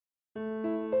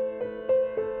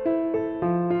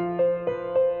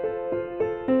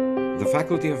The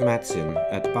Faculty of Medicine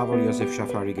at Pavel Józef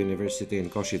Szafarik University in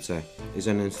Kosice is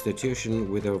an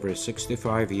institution with over a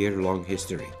 65-year-long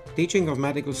history. Teaching of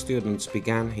medical students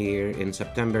began here in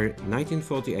September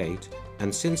 1948,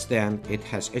 and since then it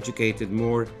has educated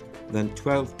more than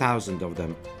 12,000 of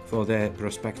them for their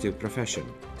prospective profession.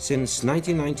 Since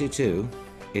 1992,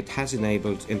 it has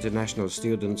enabled international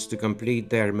students to complete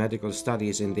their medical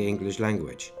studies in the English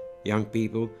language. Young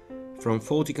people from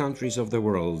 40 countries of the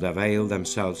world avail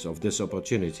themselves of this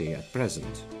opportunity at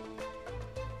present.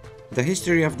 The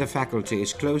history of the faculty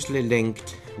is closely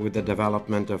linked with the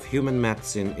development of human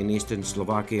medicine in eastern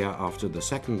Slovakia after the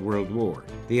Second World War.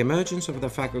 The emergence of the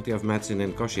Faculty of Medicine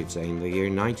in Kosice in the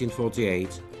year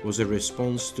 1948 was a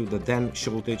response to the then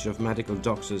shortage of medical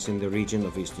doctors in the region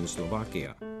of eastern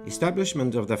Slovakia.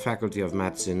 Establishment of the Faculty of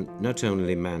Medicine not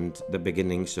only meant the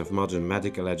beginnings of modern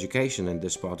medical education in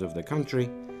this part of the country,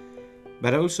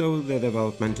 but also the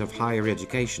development of higher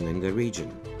education in the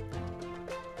region.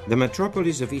 The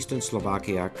metropolis of eastern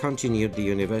Slovakia continued the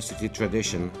university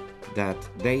tradition that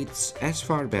dates as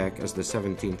far back as the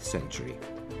 17th century.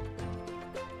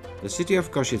 The city of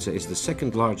Kosice is the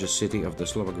second largest city of the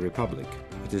Slovak Republic.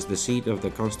 It is the seat of the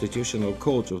Constitutional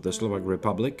Court of the Slovak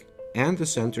Republic and the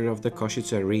center of the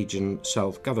Kosice region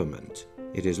self-government.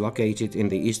 It is located in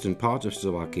the eastern part of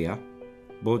Slovakia,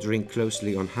 bordering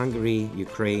closely on Hungary,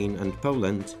 Ukraine and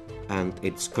Poland, and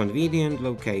its convenient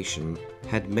location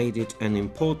had made it an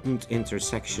important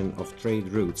intersection of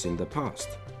trade routes in the past.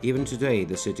 Even today,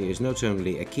 the city is not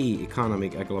only a key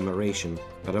economic agglomeration,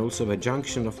 but also a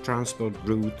junction of transport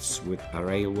routes with a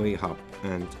railway hub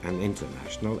and an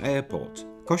international airport.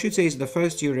 Kosice is the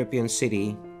first European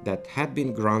city that had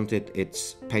been granted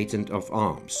its patent of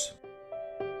arms.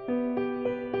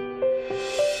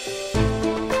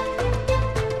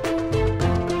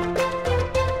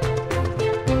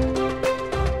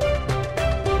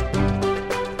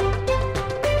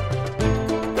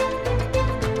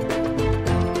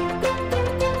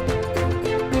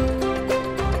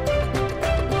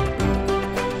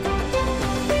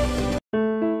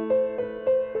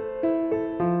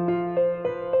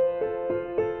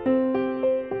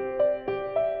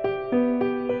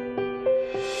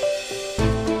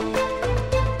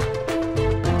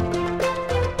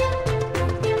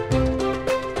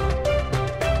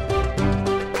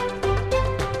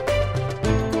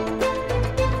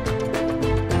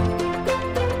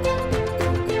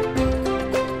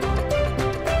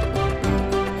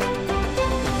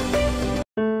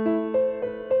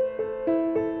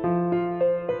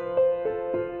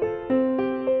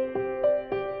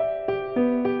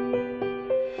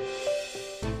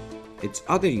 Its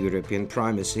other European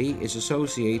primacy is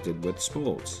associated with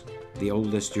sports. The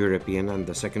oldest European and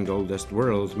the second oldest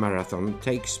world marathon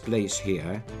takes place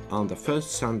here on the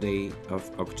first Sunday of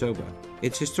October.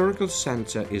 Its historical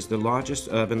center is the largest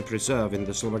urban preserve in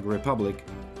the Slovak Republic,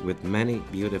 with many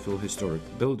beautiful historic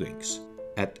buildings.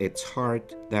 At its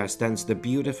heart there stands the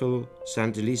beautiful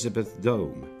St. Elizabeth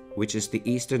Dome, which is the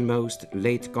easternmost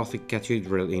late Gothic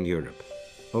cathedral in Europe.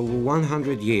 Over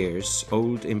 100 years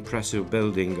old impressive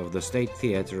building of the State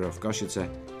Theatre of Kosice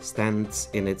stands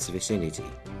in its vicinity,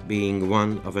 being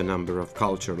one of a number of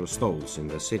cultural stalls in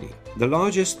the city. The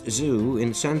largest zoo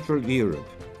in Central Europe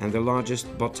and the largest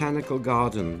botanical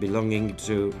garden belonging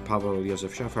to Pavel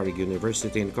Józef Szafarik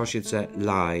University in Kosice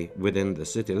lie within the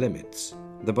city limits.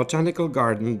 The botanical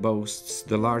garden boasts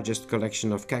the largest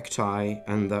collection of cacti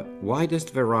and the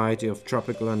widest variety of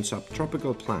tropical and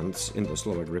subtropical plants in the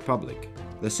Slovak Republic.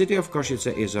 The city of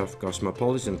Kosice is of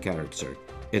cosmopolitan character,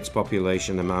 its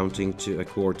population amounting to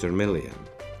 250,000.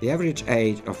 The average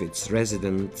age of its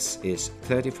residents is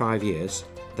 35 years,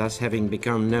 thus having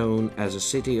become known as a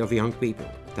city of young people.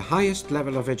 The highest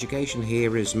level of education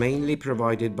here is mainly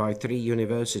provided by 3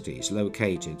 universities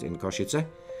located in Kosice,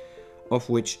 of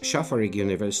which Szafarik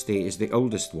University is the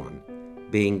oldest one,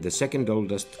 being the second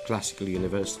oldest classical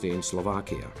university in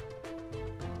Slovakia.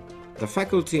 The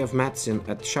Faculty of Medicine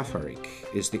at Szafarik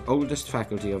is the oldest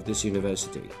faculty of this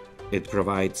university. It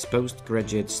provides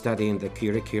postgraduate study in the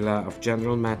curricula of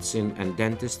general medicine and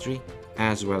dentistry,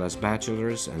 as well as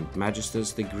bachelor's and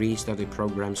master's degree study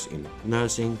programs in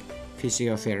nursing,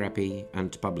 physiotherapy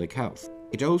and public health.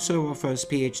 It also offers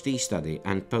PhD study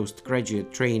and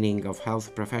postgraduate training of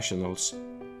health professionals,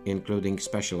 including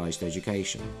specialized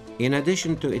education. In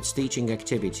addition to its teaching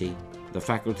activity, the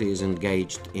faculty is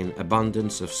engaged in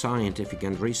abundance of scientific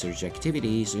and research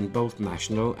activities in both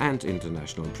national and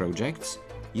international projects,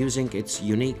 using its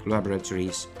unique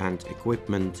laboratories and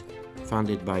equipment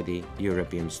funded by the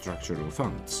European structural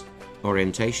funds.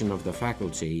 Orientation of the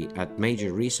faculty at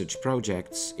major research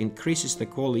projects increases the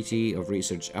quality of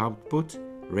research output,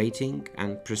 rating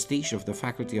and prestige of the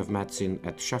Faculty of Medicine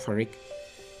at Shafarik,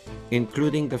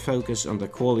 including the focus on the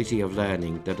quality of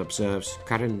learning that observes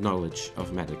current knowledge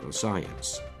of medical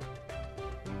science.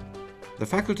 The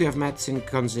Faculty of Medicine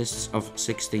consists of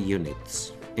 60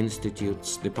 units,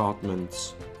 institutes,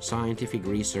 departments, scientific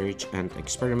research and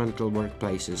experimental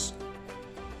workplaces,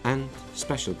 and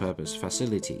special-purpose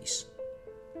facilities.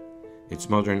 Its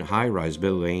modern high-rise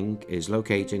building is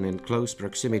located in close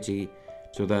proximity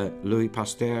to the Louis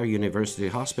Pasteur University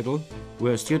Hospital,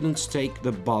 where students take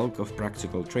the bulk of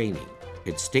practical training.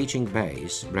 Its teaching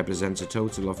base represents a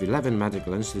total of 11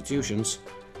 medical institutions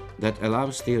that allow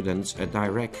students a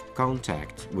direct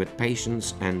contact with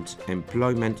patients and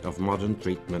employment of modern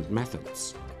treatment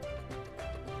methods.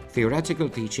 Theoretical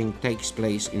teaching takes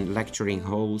place in lecturing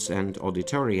halls and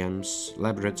auditoriums,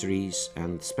 laboratories,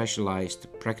 and specialized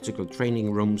practical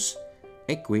training rooms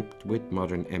equipped with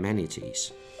modern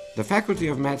amenities. The Faculty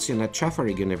of Medicine at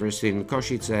Shafarik University in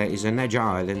Kosice is an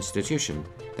agile institution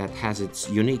that has its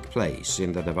unique place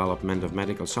in the development of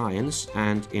medical science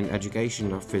and in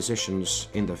education of physicians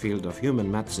in the field of human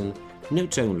medicine,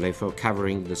 not only for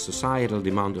covering the societal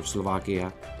demand of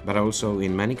Slovakia, but also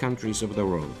in many countries of the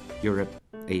world, Europe,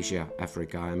 Asia,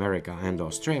 Africa, America, and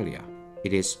Australia.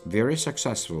 It is very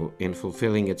successful in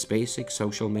fulfilling its basic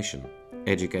social mission,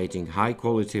 educating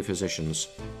high-quality physicians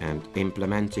and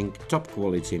implementing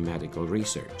top-quality medical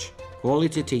research.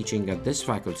 Quality teaching at this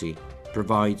faculty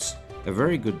provides a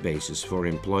very good basis for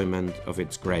employment of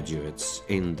its graduates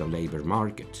in the labor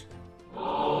market.